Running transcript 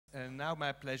Now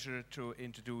my pleasure to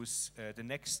introduce the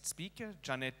next speaker,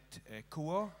 Jeannette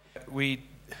Kuo. We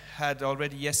had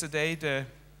already yesterday the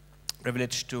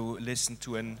privilege to listen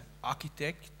to an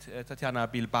architect, Tatiana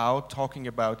Bilbao, talking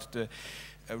about the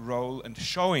role and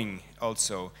showing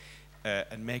also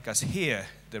and make us hear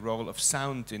the role of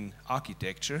sound in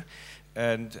architecture.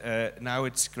 And now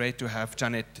it's great to have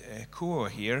Jeannette Kuo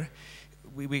here.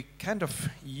 We kind of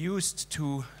used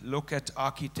to look at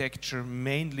architecture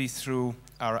mainly through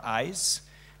our eyes,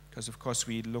 because of course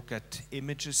we look at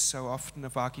images so often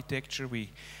of architecture, we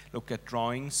look at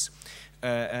drawings,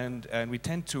 and we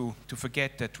tend to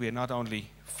forget that we are not only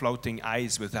floating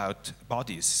eyes without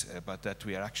bodies, but that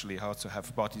we actually also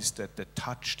have bodies that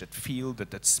touch, that feel,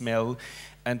 that smell,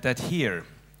 and that hear.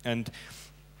 And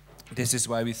this is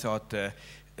why we thought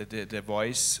the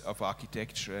voice of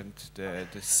architecture and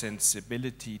the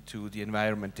sensibility to the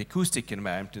environment, the acoustic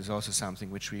environment, is also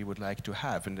something which we would like to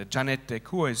have. And Jeannette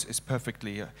Kuo is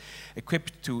perfectly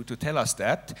equipped to tell us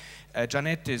that.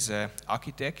 Jeannette is an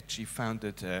architect. She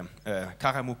founded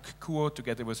Karamuk Kuo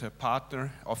together with her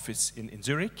partner office in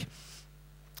Zurich.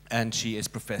 And she is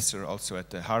professor also at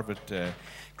the Harvard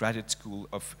Graduate School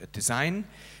of Design.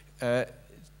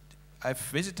 I've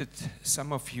visited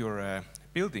some of your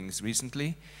buildings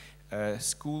recently,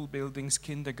 school buildings,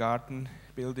 kindergarten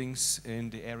buildings in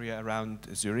the area around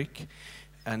Zurich,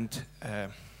 and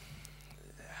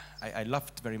I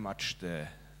loved very much the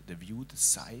view, the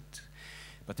sight,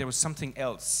 but there was something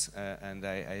else, and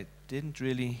I didn't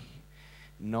really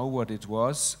know what it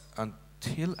was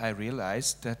until I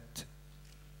realized that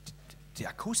the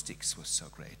acoustics was so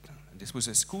great. And this was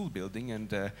a school building,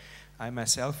 and I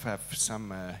myself have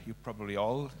some, you probably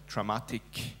all,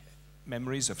 traumatic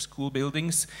memories of school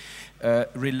buildings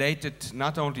related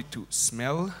not only to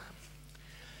smell,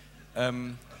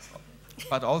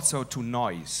 but also to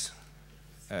noise.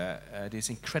 This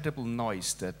incredible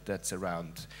noise that's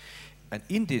around. And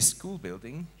in this school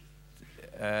building,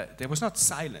 there was not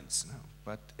silence, no,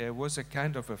 but there was a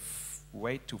kind of a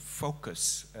way to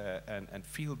focus and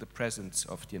feel the presence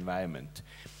of the environment.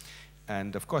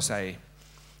 And of course, I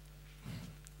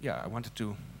wanted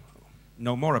to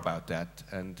know more about that,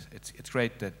 and it's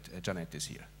great that Jeannette is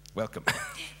here. Welcome.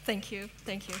 Thank you,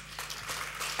 thank you.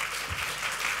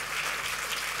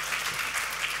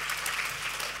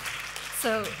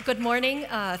 So, good morning.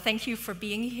 Thank you for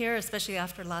being here, especially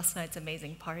after last night's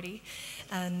amazing party,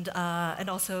 and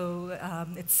also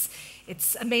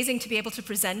it's amazing to be able to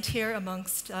present here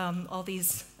amongst all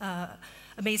these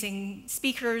amazing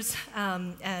speakers,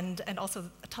 and also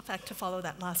a tough act to follow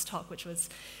that last talk, which was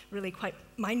really quite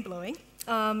mind-blowing.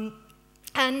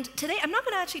 And today I'm not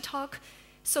going to actually talk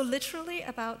so literally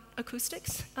about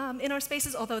acoustics in our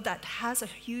spaces, although that has a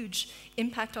huge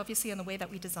impact, obviously, on the way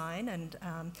that we design,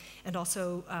 and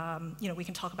also, we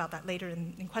can talk about that later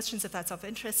in questions if that's of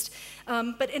interest.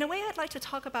 But in a way, I'd like to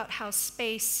talk about how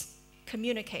space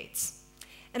communicates,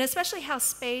 and especially how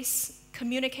space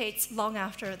communicates long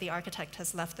after the architect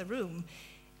has left the room,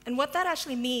 and what that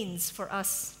actually means for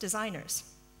us designers.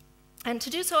 And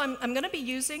to do so, I'm going to be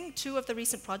using two of the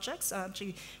recent projects,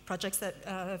 actually projects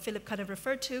that Philip kind of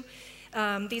referred to.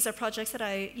 These are projects that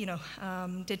I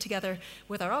did together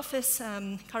with our office,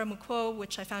 Karamuk,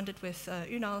 which I founded with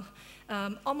Ünal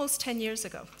almost 10 years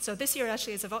ago. So this year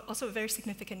actually is also a very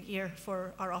significant year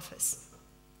for our office.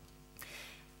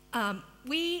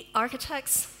 We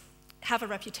architects have a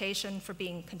reputation for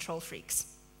being control freaks.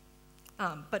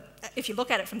 But if you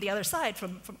look at it from the other side,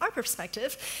 from our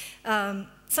perspective,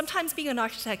 sometimes being an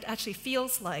architect actually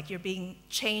feels like you're being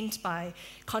chained by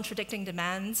contradicting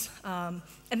demands, and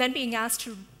then being asked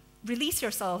to release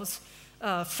yourselves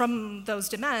from those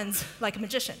demands like a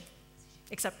magician,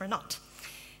 except we're not.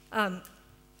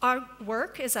 Our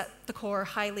work is at the core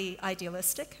highly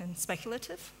idealistic and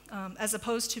speculative. As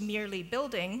opposed to merely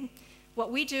building,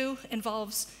 what we do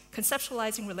involves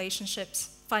conceptualizing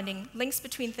relationships, finding links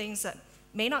between things that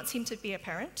may not seem to be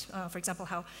apparent, for example,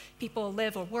 how people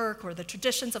live or work, or the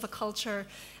traditions of a culture,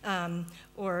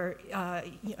 or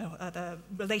the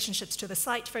relationships to the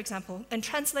site, for example, and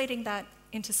translating that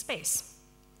into space.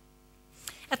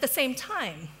 At the same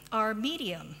time, our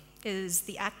medium is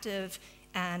the active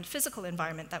and physical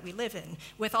environment that we live in,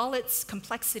 with all its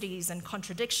complexities and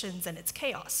contradictions and its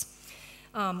chaos.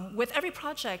 With every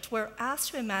project, we're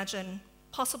asked to imagine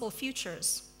possible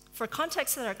futures for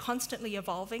contexts that are constantly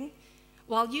evolving,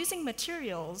 while using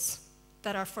materials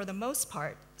that are, for the most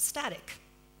part, static.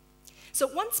 So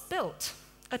once built,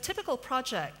 a typical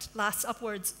project lasts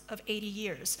upwards of 80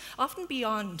 years, often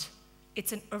beyond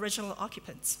its original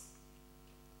occupants.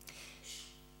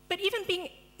 But even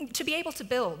to be able to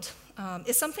build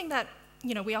is something that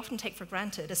we often take for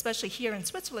granted, especially here in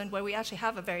Switzerland, where we actually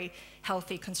have a very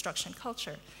healthy construction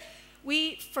culture.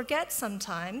 We forget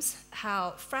sometimes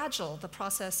how fragile the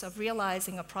process of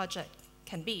realizing a project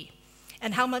can be,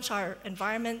 and how much our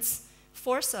environments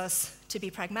force us to be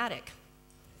pragmatic.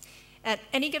 At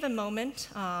any given moment,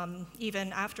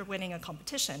 even after winning a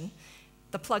competition,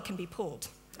 the plug can be pulled.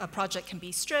 A project can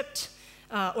be stripped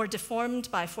or deformed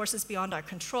by forces beyond our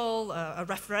control, a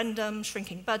referendum,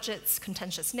 shrinking budgets,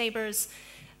 contentious neighbors.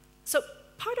 So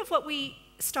part of what we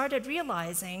started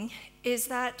realizing is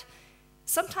that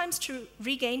sometimes to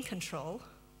regain control,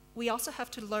 we also have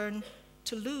to learn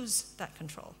to lose that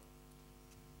control.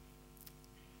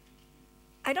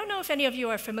 I don't know if any of you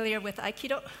are familiar with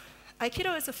Aikido.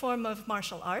 Aikido is a form of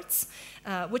martial arts,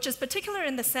 which is particular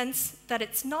in the sense that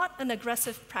it's not an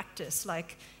aggressive practice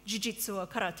like jiu-jitsu or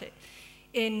karate.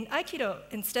 In Aikido,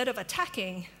 instead of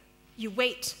attacking, you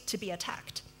wait to be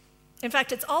attacked. In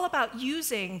fact, it's all about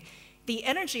using the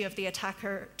energy of the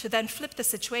attacker to then flip the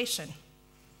situation.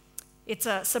 It's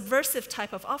a subversive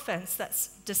type of offense that's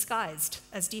disguised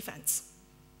as defense.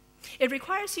 It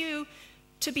requires you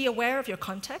to be aware of your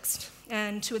context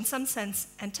and to, in some sense,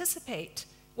 anticipate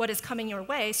what is coming your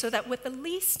way so that with the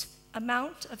least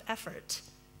amount of effort,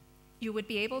 you would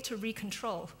be able to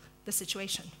recontrol the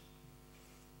situation.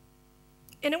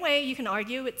 In a way, you can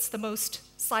argue it's the most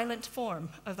silent form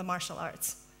of the martial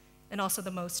arts and also the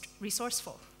most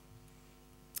resourceful.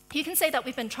 You can say that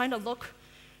we've been trying to look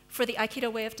for the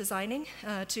Aikido way of designing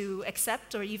to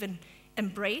accept or even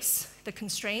embrace the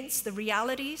constraints, the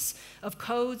realities of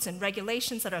codes and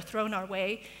regulations that are thrown our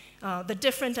way, the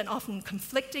different and often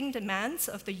conflicting demands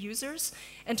of the users,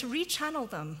 and to rechannel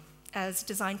them as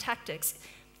design tactics.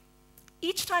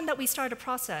 Each time that we start a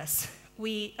process,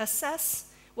 we assess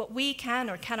what we can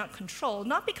or cannot control,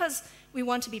 not because we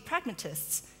want to be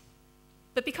pragmatists,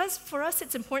 but because for us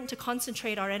it's important to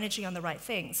concentrate our energy on the right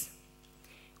things.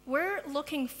 We're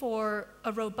looking for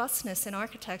a robustness in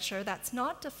architecture that's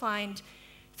not defined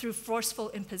through forceful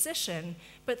imposition,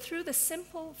 but through the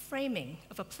simple framing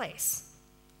of a place,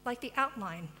 like the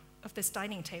outline of this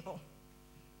dining table.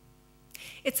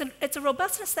 It's a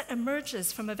robustness that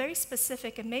emerges from a very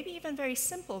specific and maybe even very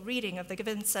simple reading of the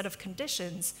given set of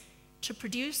conditions to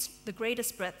produce the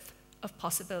greatest breadth of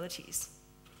possibilities,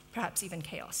 perhaps even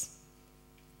chaos.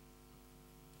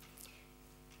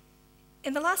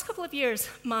 In the last couple of years,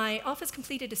 my office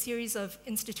completed a series of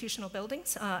institutional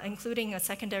buildings, including a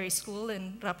secondary school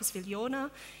in Rapperswil-Jona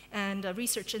and a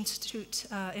research institute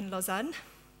in Lausanne.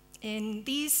 In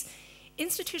these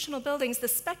institutional buildings, the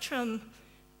spectrum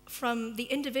from the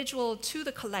individual to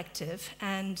the collective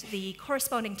and the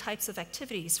corresponding types of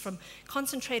activities, from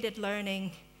concentrated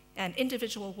learning and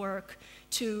individual work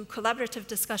to collaborative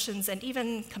discussions and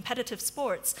even competitive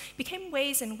sports, became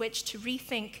ways in which to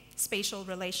rethink spatial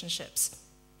relationships,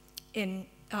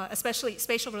 especially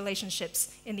spatial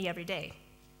relationships in the everyday.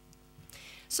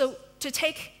 So to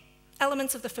take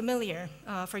elements of the familiar,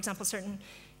 for example, certain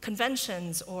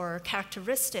conventions or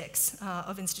characteristics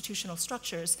of institutional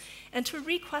structures, and to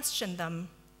re-question them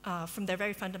from their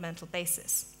very fundamental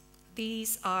basis.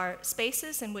 These are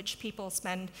spaces in which people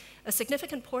spend a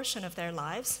significant portion of their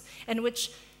lives, and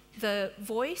which the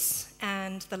voice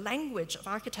and the language of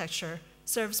architecture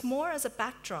serves more as a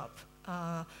backdrop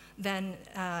than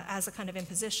as a kind of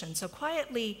imposition, so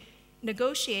quietly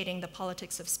negotiating the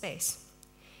politics of space.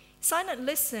 Silent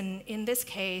listen, in this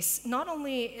case, not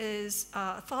only is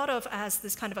thought of as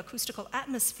this kind of acoustical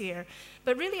atmosphere,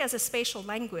 but really as a spatial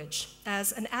language,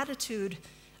 as an attitude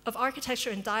of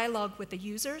architecture in dialogue with the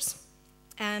users,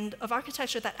 and of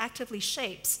architecture that actively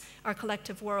shapes our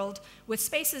collective world with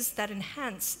spaces that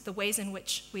enhance the ways in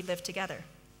which we live together.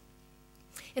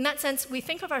 In that sense, we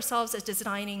think of ourselves as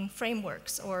designing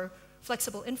frameworks or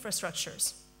flexible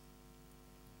infrastructures.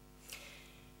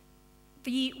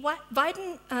 The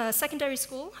Weiden Secondary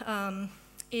School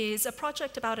is a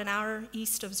project about an hour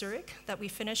east of Zurich that we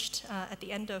finished at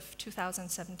the end of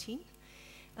 2017.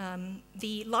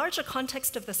 The larger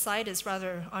context of the site is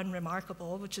rather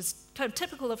unremarkable, which is kind of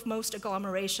typical of most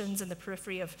agglomerations in the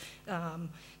periphery of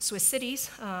Swiss cities.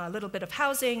 A little bit of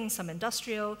housing, some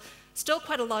industrial, still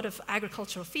quite a lot of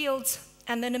agricultural fields,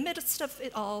 and then in the midst of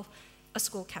it all, a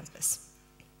school campus.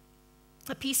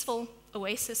 A peaceful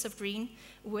oasis of green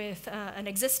with an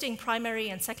existing primary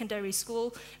and secondary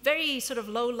school, very sort of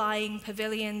low-lying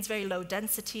pavilions, very low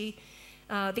density.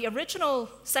 The original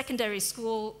secondary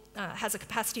school has a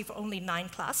capacity for only 9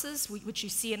 classes, which you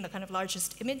see in the kind of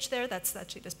largest image there. That's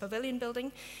actually this pavilion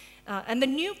building. And the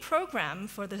new program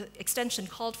for the extension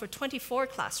called for 24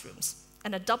 classrooms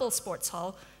and a double sports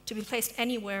hall to be placed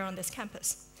anywhere on this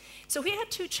campus. So we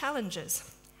had 2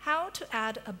 challenges. how to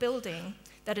add a building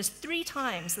that is 3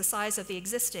 times the size of the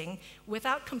existing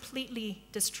without completely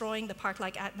destroying the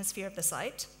park-like atmosphere of the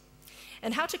site,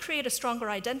 and how to create a stronger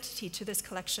identity to this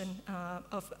collection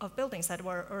of buildings that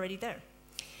were already there.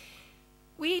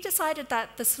 We decided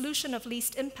that the solution of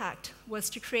least impact was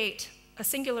to create a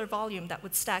singular volume that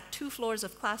would stack 2 floors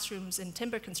of classrooms in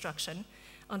timber construction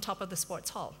on top of the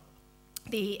sports hall.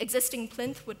 The existing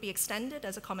plinth would be extended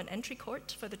as a common entry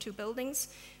court for the 2 buildings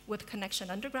with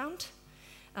connection underground.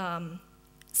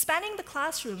 Spanning the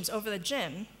classrooms over the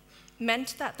gym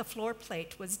meant that the floor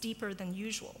plate was deeper than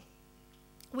usual.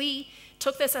 We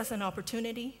took this as an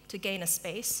opportunity to gain a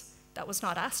space that was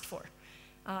not asked for.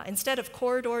 Instead of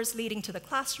corridors leading to the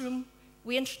classroom,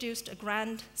 we introduced a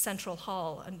grand central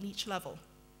hall on each level.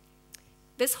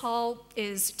 This hall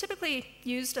is typically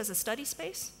used as a study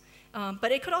space,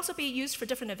 but it could also be used for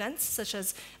different events, such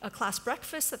as a class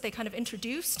breakfast that they kind of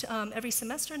introduced every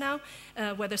semester now,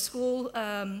 where the school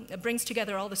brings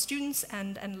together all the students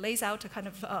and lays out a kind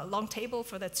of long table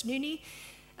for the tsnuni,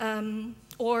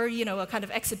 or a kind of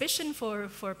exhibition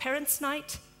for parents'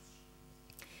 night.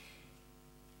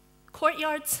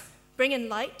 Courtyards bring in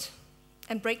light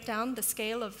and break down the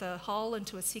scale of the hall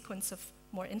into a sequence of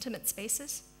more intimate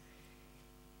spaces.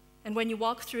 And when you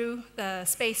walk through, the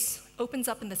space opens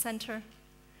up in the center,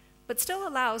 but still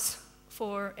allows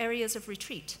for areas of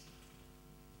retreat.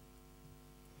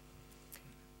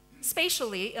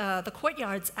 Spatially, the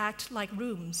courtyards act like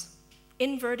rooms,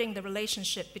 inverting the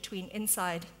relationship between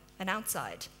inside and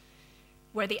outside,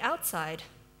 where the outside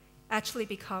actually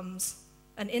becomes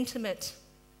an intimate,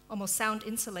 almost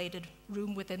sound-insulated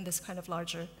room within this kind of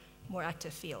larger, more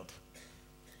active field.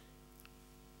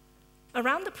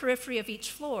 Around the periphery of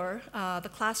each floor, the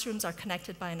classrooms are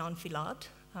connected by an enfilade.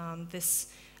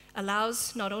 This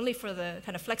allows not only for the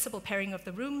kind of flexible pairing of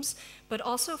the rooms, but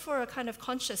also for a kind of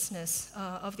consciousness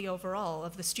of the overall,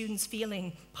 of the students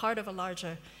feeling part of a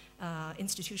larger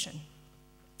institution.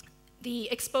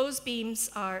 The exposed beams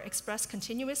are expressed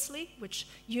continuously, which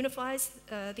unifies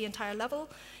the entire level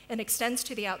and extends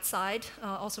to the outside,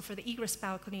 also for the egress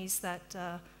balconies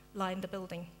that line the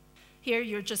building. Here,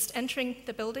 you're just entering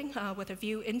the building with a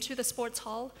view into the sports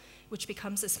hall, which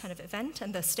becomes this kind of event,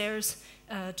 and the stairs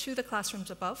to the classrooms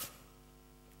above.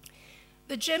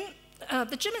 The gym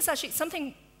is actually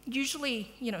something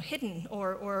usually hidden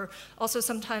or also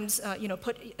sometimes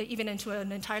put even into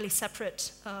an entirely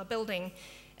separate building.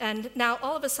 And now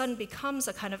all of a sudden becomes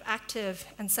a kind of active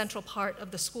and central part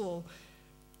of the school,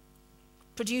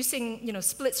 producing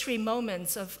split-screen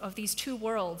moments of these 2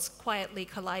 worlds quietly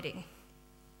colliding.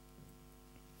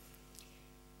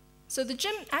 So the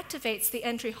gym activates the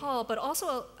entry hall, but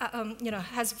also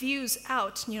has views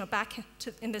out, back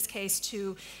to, in this case,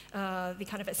 to the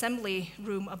kind of assembly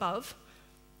room above,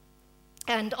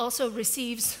 and also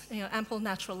receives ample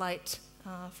natural light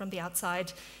from the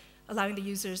outside, allowing the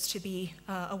users to be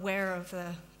aware of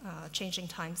the changing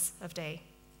times of day.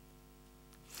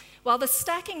 While the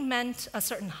stacking meant a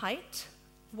certain height,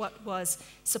 what was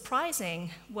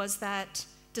surprising was that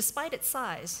despite its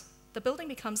size, the building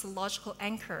becomes a logical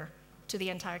anchor to the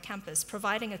entire campus,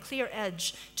 providing a clear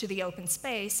edge to the open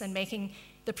space and making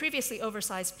the previously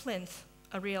oversized plinth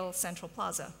a real central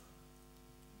plaza.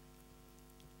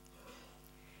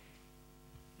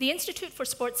 The Institute for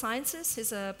Sports Sciences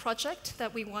is a project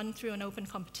that we won through an open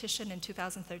competition in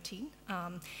 2013.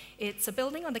 It's a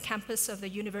building on the campus of the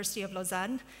University of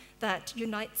Lausanne that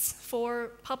unites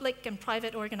 4 public and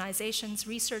private organizations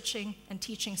researching and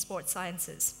teaching sports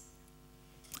sciences.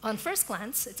 On first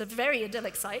glance, it's a very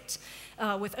idyllic site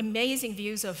with amazing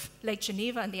views of Lake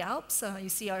Geneva and the Alps. You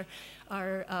see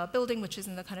our building, which is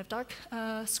in the kind of dark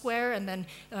square, and then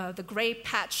the gray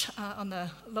patch on the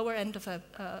lower end of the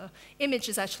image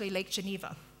is actually Lake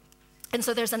Geneva. And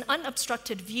so there's an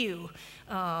unobstructed view,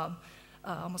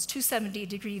 almost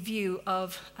 270-degree view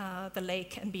of the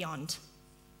lake and beyond.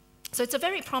 So it's a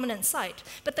very prominent site,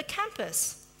 but the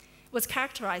campus was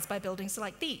characterized by buildings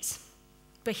like these.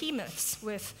 Behemoths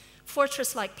with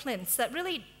fortress-like plinths that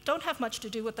really don't have much to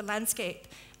do with the landscape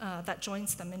that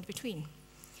joins them in between.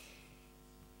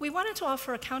 We wanted to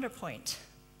offer a counterpoint,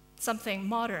 something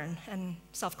modern and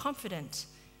self-confident,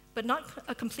 but not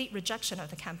a complete rejection of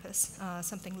the campus,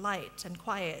 something light and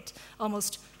quiet,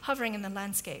 almost hovering in the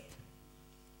landscape,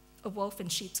 a wolf in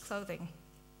sheep's clothing.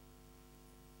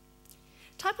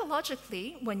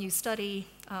 Typologically, when you study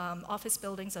office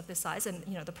buildings of this size, and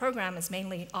the program is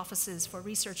mainly offices for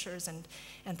researchers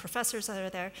and professors that are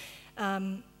there,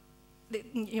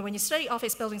 when you study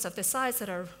office buildings of this size that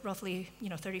are roughly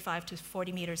 35 to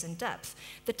 40 meters in depth,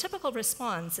 the typical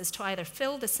response is to either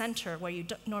fill the center where you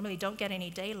normally don't get any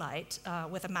daylight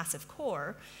with a massive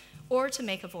core, or to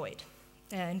make a void.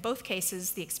 In both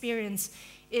cases, the experience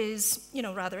is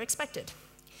rather expected.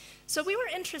 So we were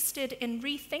interested in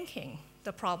rethinking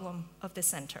the problem of the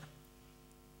center.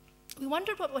 We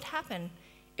wondered what would happen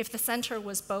if the center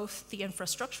was both the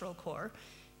infrastructural core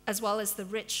as well as the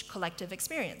rich collective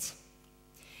experience.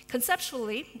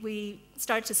 Conceptually, we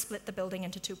started to split the building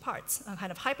into two parts, a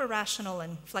kind of hyper-rational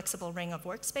and flexible ring of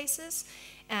workspaces,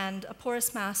 and a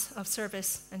porous mass of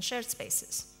service and shared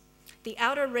spaces. The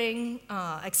outer ring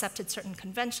accepted certain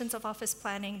conventions of office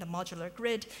planning, the modular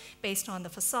grid based on the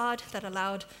facade that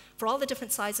allowed for all the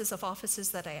different sizes of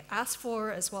offices that I asked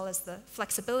for, as well as the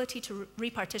flexibility to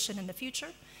repartition in the future.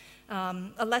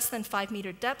 A less than 5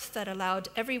 meter depth that allowed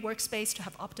every workspace to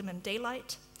have optimum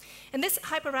daylight. And this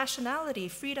hyper-rationality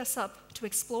freed us up to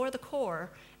explore the core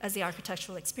as the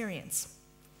architectural experience.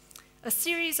 A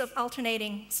series of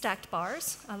alternating stacked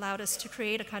bars allowed us to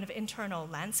create a kind of internal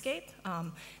landscape.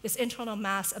 This internal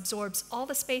mass absorbs all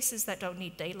the spaces that don't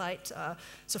need daylight.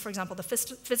 So for example, the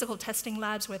physical testing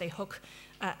labs where they hook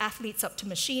athletes up to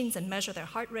machines and measure their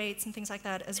heart rates and things like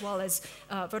that, as well as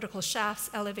vertical shafts,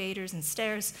 elevators, and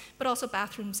stairs, but also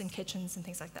bathrooms and kitchens and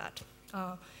things like that.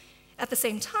 At the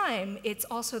same time, it's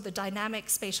also the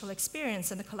dynamic spatial experience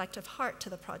and the collective heart to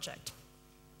the project.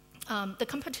 The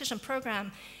competition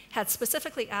program had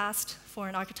specifically asked for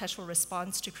an architectural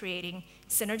response to creating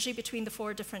synergy between the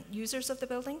 4 different users of the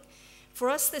building. For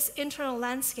us, this internal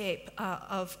landscape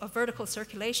of vertical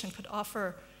circulation could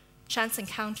offer chance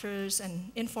encounters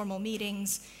and informal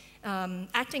meetings,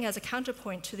 acting as a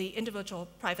counterpoint to the individual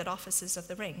private offices of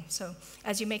the ring. So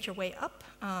as you make your way up,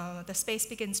 the space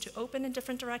begins to open in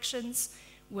different directions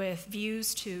with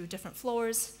views to different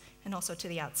floors and also to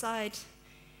the outside.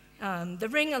 The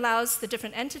ring allows the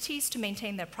different entities to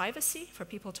maintain their privacy, for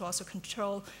people to also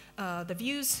control the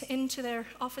views into their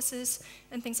offices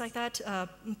and things like that,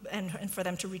 and for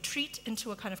them to retreat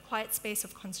into a kind of quiet space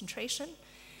of concentration.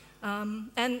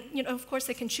 And of course,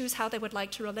 they can choose how they would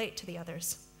like to relate to the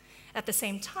others. At the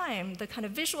same time, the kind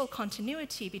of visual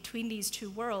continuity between these two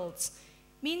worlds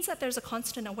means that there's a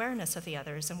constant awareness of the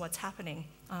others and what's happening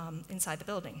inside the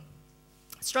building.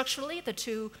 Structurally, the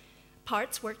two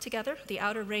parts work together. The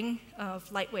outer ring of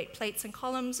lightweight plates and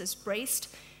columns is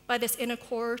braced by this inner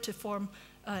core to form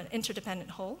an interdependent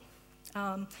whole.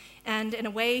 And in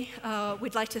a way,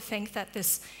 we'd like to think that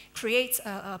this creates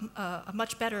a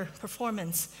much better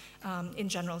performance in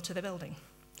general to the building.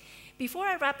 Before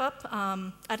I wrap up,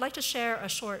 I'd like to share a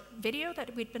short video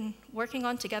that we'd been working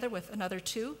on together with another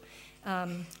 2,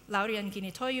 Laurian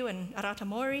Ginitoyu and Arata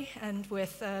Mori, and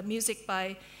with music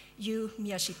by Yu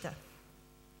Miyashita.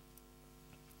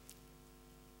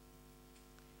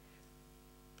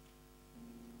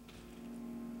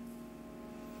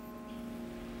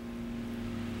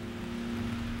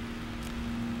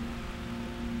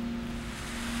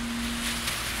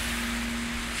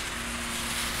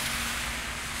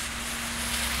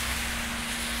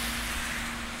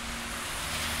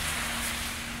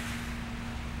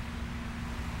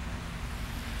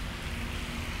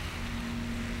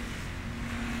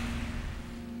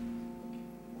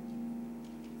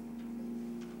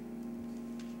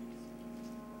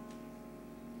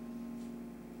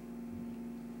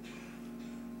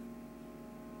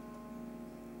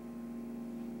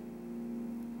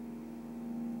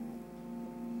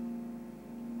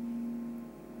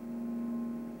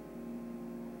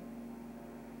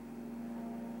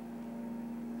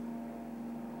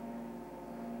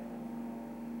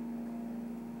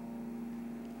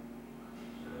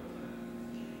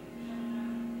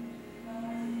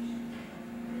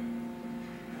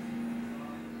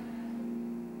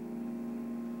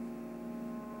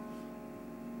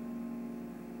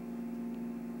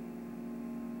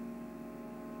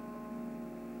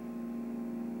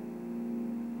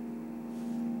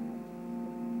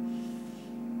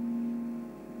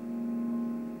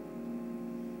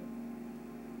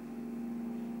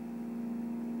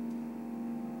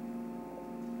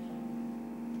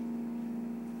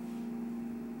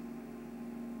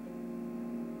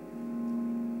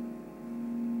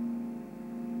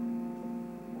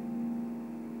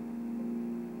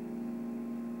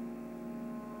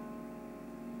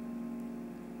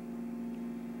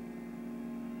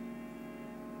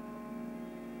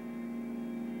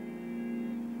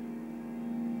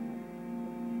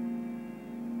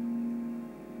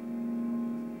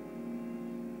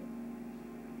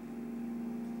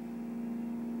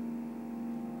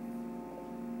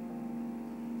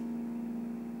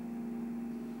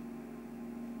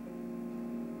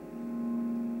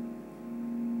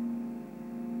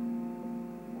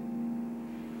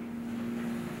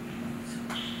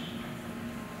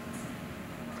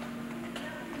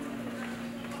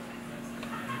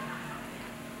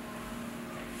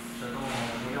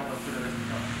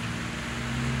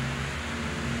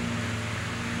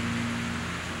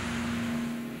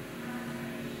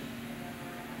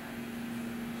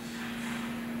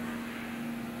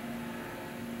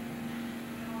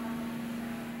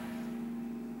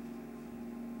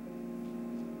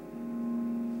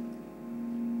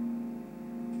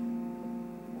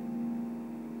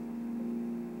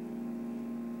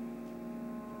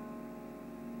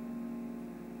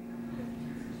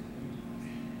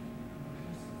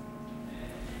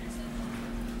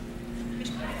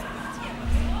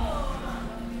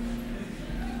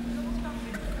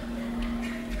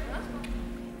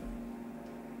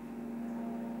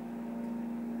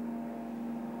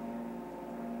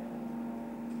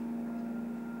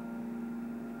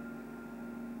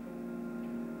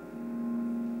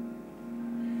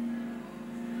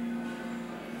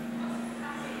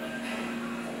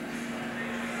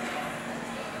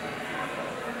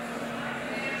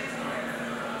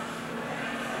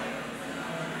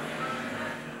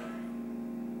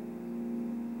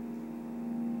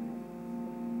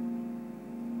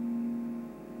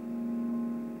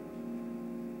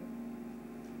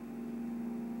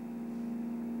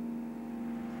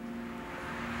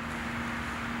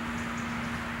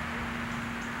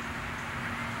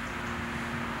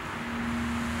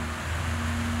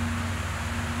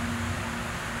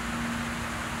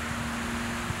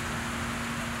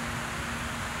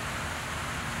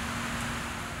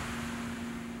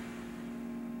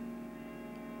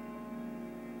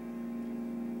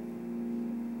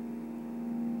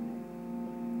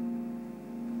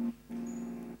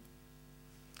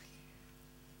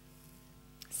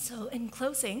 So in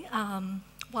closing,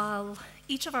 while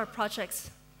each of our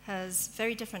projects has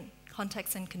very different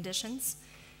contexts and conditions,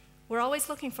 we're always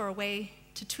looking for a way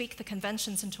to tweak the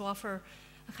conventions and to offer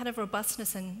a kind of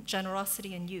robustness and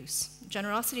generosity in use.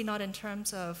 Generosity not in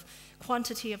terms of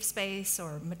quantity of space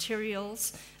or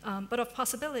materials, but of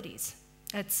possibilities.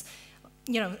 It's,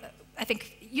 I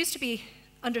think it used to be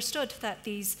understood that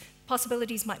these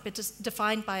possibilities might be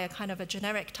defined by a kind of a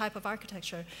generic type of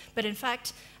architecture. But in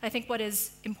fact, I think what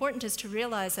is important is to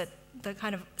realize that the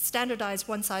kind of standardized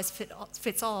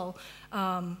one-size-fits-all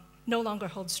no longer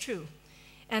holds true.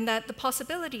 And that the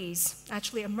possibilities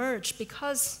actually emerge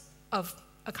because of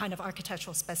a kind of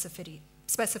architectural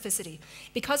specificity,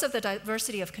 because of the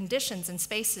diversity of conditions and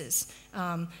spaces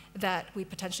that we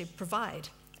potentially provide,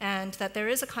 and that there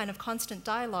is a kind of constant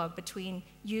dialogue between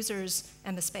users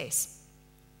and the space.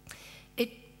 It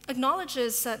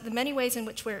acknowledges the many ways in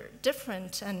which we're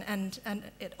different, and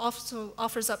it also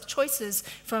offers up choices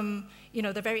from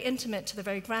the very intimate to the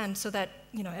very grand, so that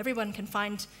everyone can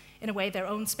find, in a way, their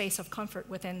own space of comfort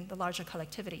within the larger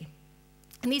collectivity.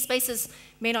 And these spaces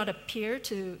may not appear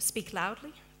to speak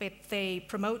loudly, but they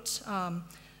promote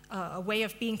a way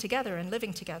of being together and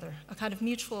living together, a kind of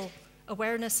mutual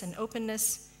awareness and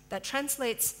openness that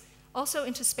translates also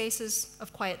into spaces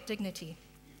of quiet dignity.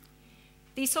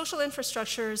 These social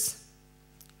infrastructures,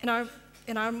 in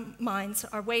our minds,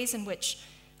 are ways in which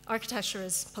architecture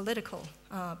is political,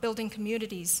 building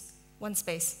communities one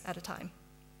space at a time.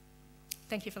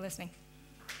 Thank you for listening.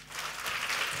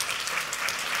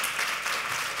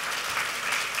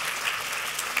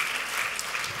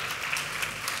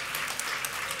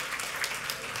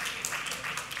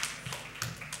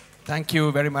 Thank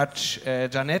you very much,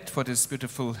 Jeannette, for this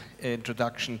beautiful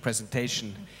introduction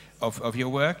presentation of your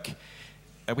work.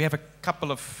 We have a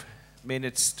couple of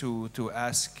minutes to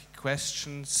ask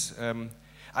questions.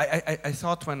 I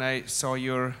thought when I saw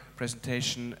your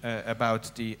presentation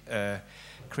about the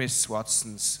Chris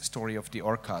Watson's story of the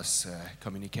orcas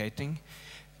communicating,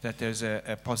 that there's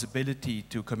a possibility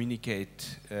to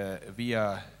communicate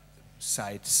via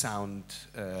sight, sound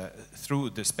through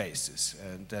the spaces,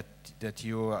 and that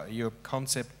your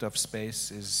concept of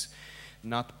space is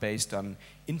not based on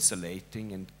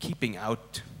insulating and keeping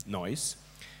out noise,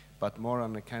 but more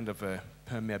on a kind of a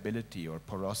permeability or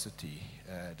porosity,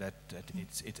 that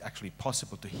it's actually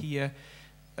possible to hear.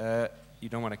 You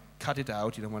don't want to cut it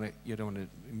out. You don't want to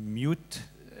mute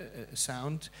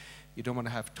sound. You don't want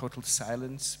to have total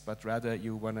silence, but rather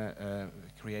you want to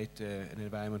create an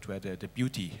environment where the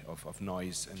beauty of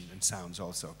noise and sounds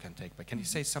also can take place. Can you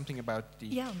say something about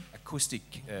the acoustic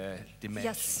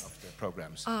dimension of the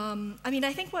programs?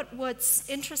 I think what's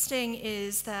interesting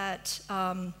is that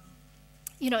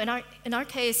in our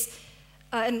case,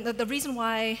 and the reason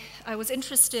why I was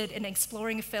interested in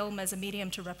exploring film as a medium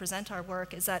to represent our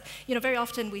work is that very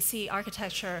often we see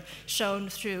architecture shown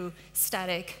through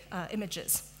static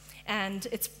images. And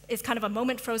it's kind of a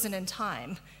moment frozen in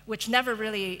time, which never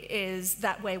really is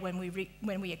that way when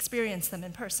we experience them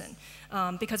in person.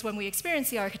 Because when we experience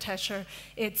the architecture,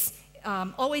 it's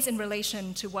always in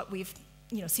relation to what we've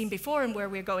seen before and where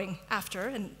we're going after.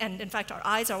 And in fact, our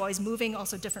eyes are always moving,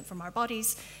 also different from our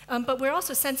bodies. But we're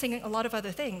also sensing a lot of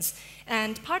other things.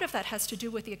 And part of that has to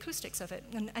do with the acoustics of it.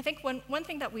 And I think one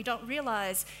thing that we don't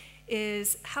realize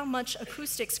is how much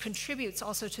acoustics contributes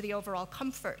also to the overall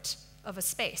comfort of a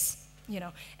space,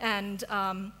 and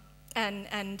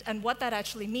what that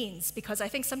actually means. Because I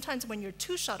think sometimes when you're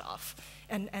too shut off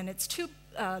and it's too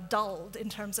dulled in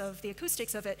terms of the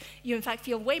acoustics of it, you in fact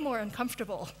feel way more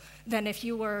uncomfortable than if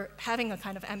you were having a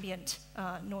kind of ambient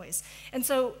noise. And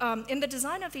so in the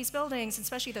design of these buildings,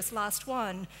 especially this last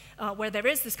one, where there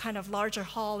is this kind of larger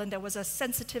hall and there was a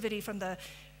sensitivity from the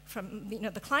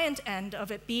client end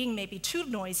of it being maybe too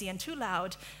noisy and too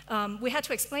loud, we had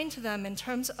to explain to them in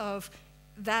terms of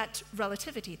that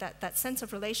relativity, that sense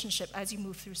of relationship as you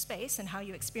move through space and how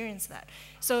you experience that.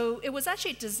 So it was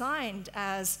actually designed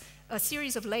as a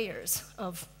series of layers,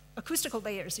 of acoustical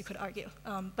layers, you could argue,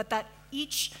 but that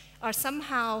each are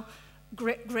somehow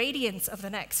gradients of the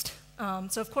next.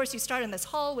 So of course you start in this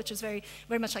hall, which is very,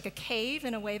 very much like a cave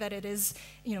in a way that it is,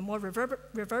 more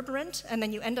reverberant, and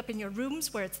then you end up in your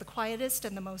rooms where it's the quietest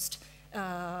and the most,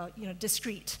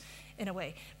 discreet in a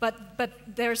way. But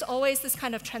there's always this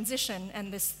kind of transition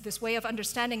and this way of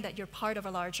understanding that you're part of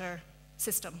a larger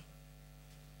system.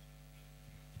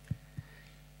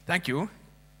 Thank you.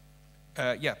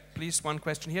 Please, one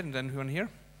question here and then one here.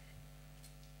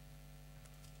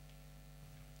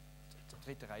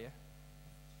 Dritte Reihe.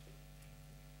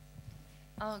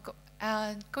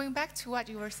 Going back to what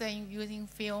you were saying, using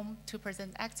film to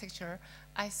present architecture,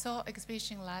 I saw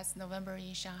exhibition last November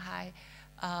in Shanghai.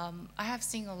 I have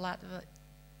seen a lot of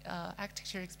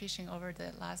architecture exhibition over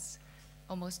the last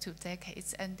almost 2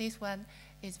 decades, and this one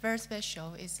is very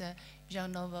special. It's a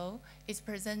Jean Nouveau. It's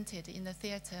presented in the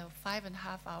theater,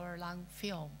 5.5-hour long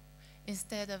film.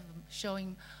 Instead of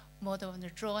showing model and the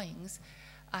drawings,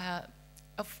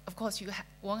 of course you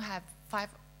won't have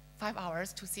five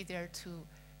hours to sit there to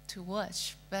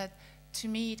watch. But to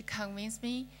me, it convinced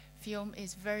me film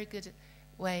is very good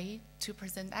way to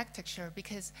present architecture,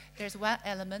 because there's one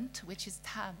element which is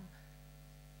time.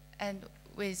 And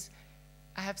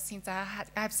I have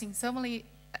seen so many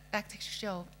architecture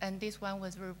shows, and this one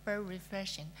was very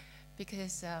refreshing,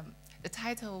 because the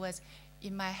title was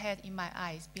 "In My Head, in My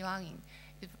Eyes, Belonging."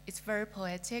 It's very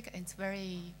poetic, and it's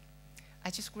very.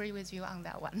 I just agree with you on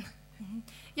that one. Mm-hmm.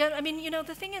 Yeah, I mean, you know,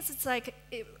 the thing is, it's like,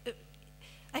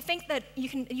 I think that you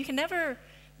can never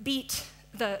beat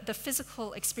the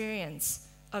physical experience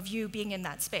of you being in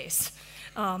that space.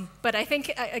 But I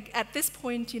think at this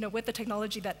point, you know, with the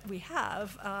technology that we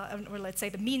have, or let's say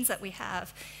the means that we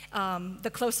have,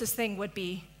 the closest thing would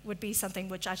be something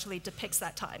which actually depicts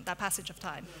that time, that passage of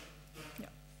time. Yeah.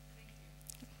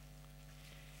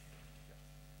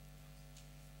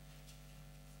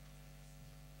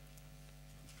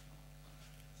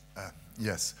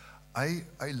 Yes, I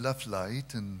love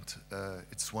light, and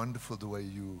it's wonderful the way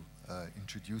you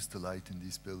introduce the light in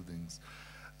these buildings.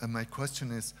 And my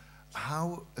question is,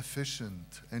 how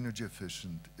efficient, energy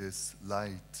efficient is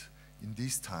light in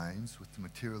these times with the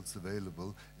materials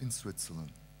available in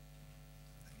Switzerland?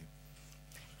 Thank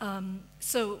you.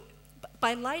 So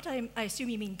by light, I assume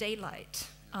you mean daylight.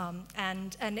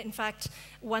 And in fact,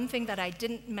 one thing that I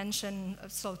didn't mention,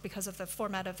 so because of the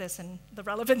format of this and the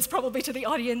relevance probably to the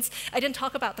audience, I didn't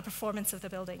talk about the performance of the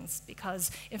buildings, because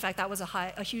in fact that was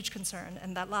a huge concern.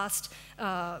 And that last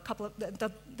couple of,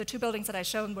 the 2 buildings that I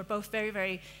shown were both very,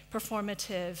 very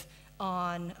performative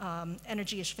on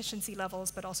energy efficiency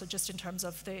levels, but also just in terms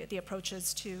of the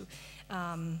approaches to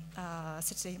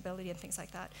sustainability and things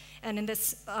like that. And in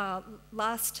this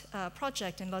last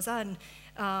project in Lausanne,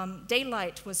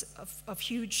 daylight was of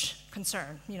huge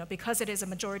concern, you know, because it is a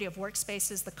majority of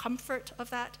workspaces, the comfort of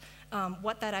that,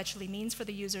 what that actually means for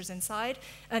the users inside.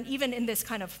 And even in this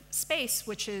kind of space,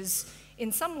 which is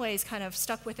in some ways kind of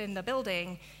stuck within the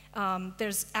building,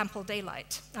 there's ample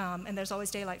daylight, and there's always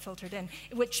daylight filtered in,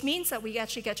 which means that we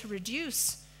actually get to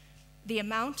reduce the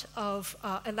amount of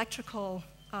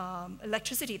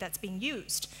electricity that's being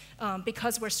used,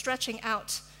 because we're stretching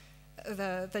out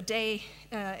the day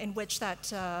in which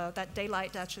that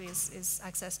daylight actually is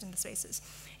accessed in the spaces.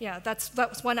 Yeah, that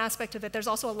was one aspect of it. There's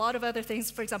also a lot of other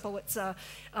things. For example, it's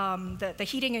the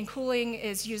heating and cooling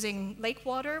is using lake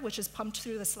water, which is pumped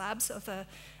through the slabs of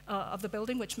the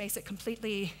building, which makes it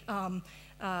completely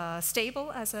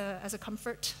stable as a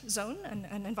comfort zone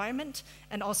and environment,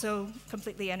 and also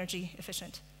completely energy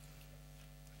efficient.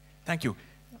 Thank you.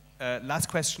 Last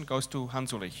question goes to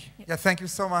Hans Ulrich. Yeah, thank you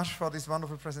so much for this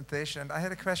wonderful presentation. And I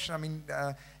had a question. I mean,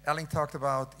 Erling talked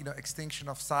about, you know, extinction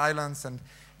of silence, and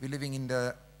we're living in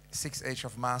the 6th age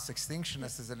of mass extinction,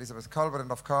 as is Elizabeth Colbert.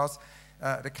 And of course,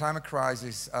 the climate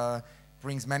crisis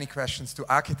brings many questions to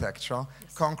architecture.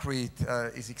 Yes. Concrete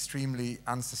is extremely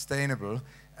unsustainable,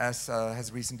 as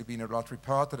has recently been a lot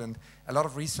reported. And a lot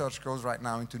of research goes right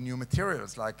now into new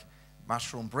materials like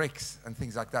mushroom bricks and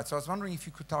things like that. So I was wondering if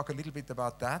you could talk a little bit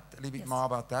about that, a little bit more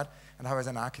about that, and how as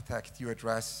an architect you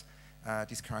address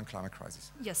this current climate crisis.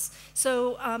 Yes,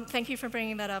 so thank you for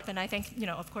bringing that up, and I think, you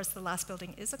know, of course the last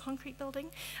building is a concrete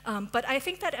building, but I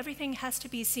think that everything has to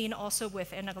be seen also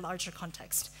within a larger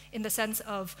context, in the sense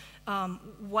of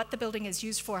what the building is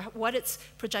used for, what its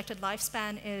projected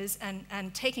lifespan is,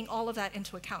 and taking all of that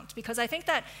into account. Because I think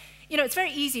that, you know, it's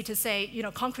very easy to say, you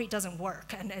know, concrete doesn't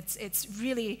work, and it's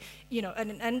really, you know,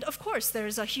 and of course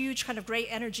there's a huge kind of gray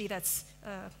energy that's,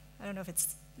 I don't know if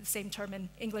it's the same term in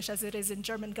English as it is in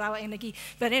German, graue Energie,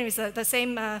 but anyways, the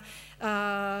same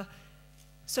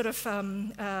sort of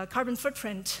carbon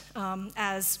footprint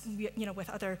as, you know, with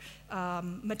other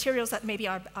materials that maybe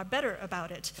are better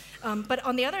about it. But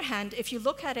on the other hand, if you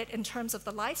look at it in terms of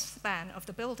the lifespan of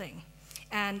the building,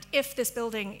 and if this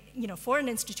building, you know, for an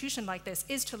institution like this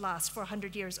is to last for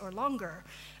 100 years or longer,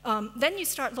 then you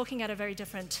start looking at a very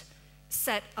different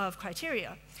set of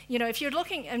criteria. You know, if you're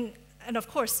looking, and of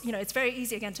course, you know, it's very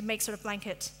easy again to make sort of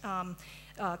blanket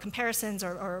comparisons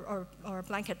or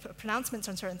blanket pronouncements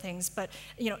on certain things, but,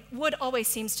 you know, wood always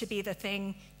seems to be the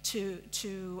thing to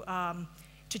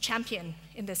champion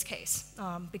in this case,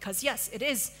 because yes, it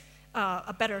is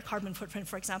a better carbon footprint,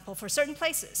 for example, for certain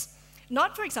places.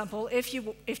 Not, for example, if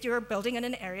you're building in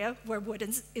an area where wood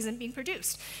isn't being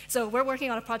produced. So we're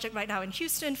working on a project right now in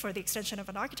Houston for the extension of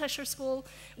an architecture school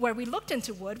where we looked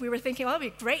into wood. We were thinking, oh, it'd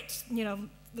be great,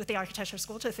 with the architecture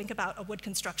school to think about a wood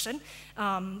construction,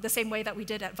 the same way that we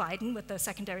did at Weiden with the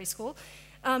secondary school.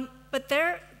 But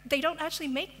they don't actually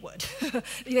make wood.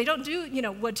 They don't do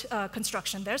wood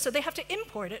construction there, so they have to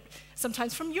import it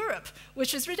sometimes from Europe,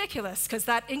 which is ridiculous because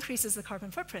that increases the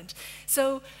carbon footprint.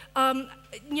 So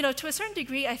to a certain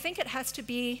degree, I think it has to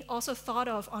be also thought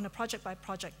of on a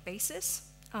project-by-project basis,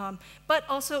 but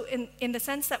also in the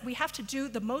sense that we have to do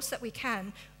the most that we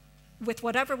can with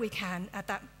whatever we can at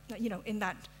that, in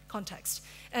that context.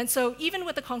 And so even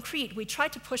with the concrete, we try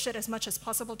to push it as much as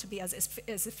possible to be as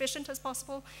efficient as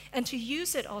possible, and to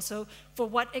use it also for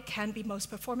what it can be most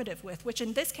performative with, which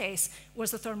in this case was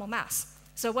the thermal mass.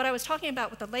 So what I was talking about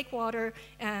with the lake water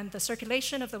and the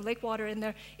circulation of the lake water in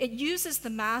there, it uses the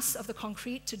mass of the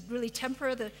concrete to really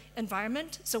temper the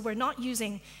environment, so we're not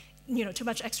using too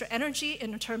much extra energy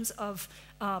in terms of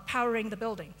powering the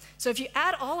building. So if you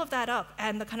add all of that up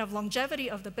and the kind of longevity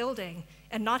of the building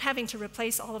and not having to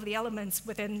replace all of the elements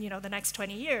within the next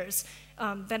 20 years,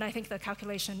 then I think the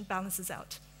calculation balances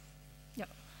out. Yeah.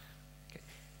 Okay.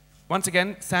 Once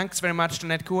again, thanks very much,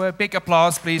 Jeannette Kuo. Big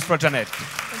applause, please, for Jeannette.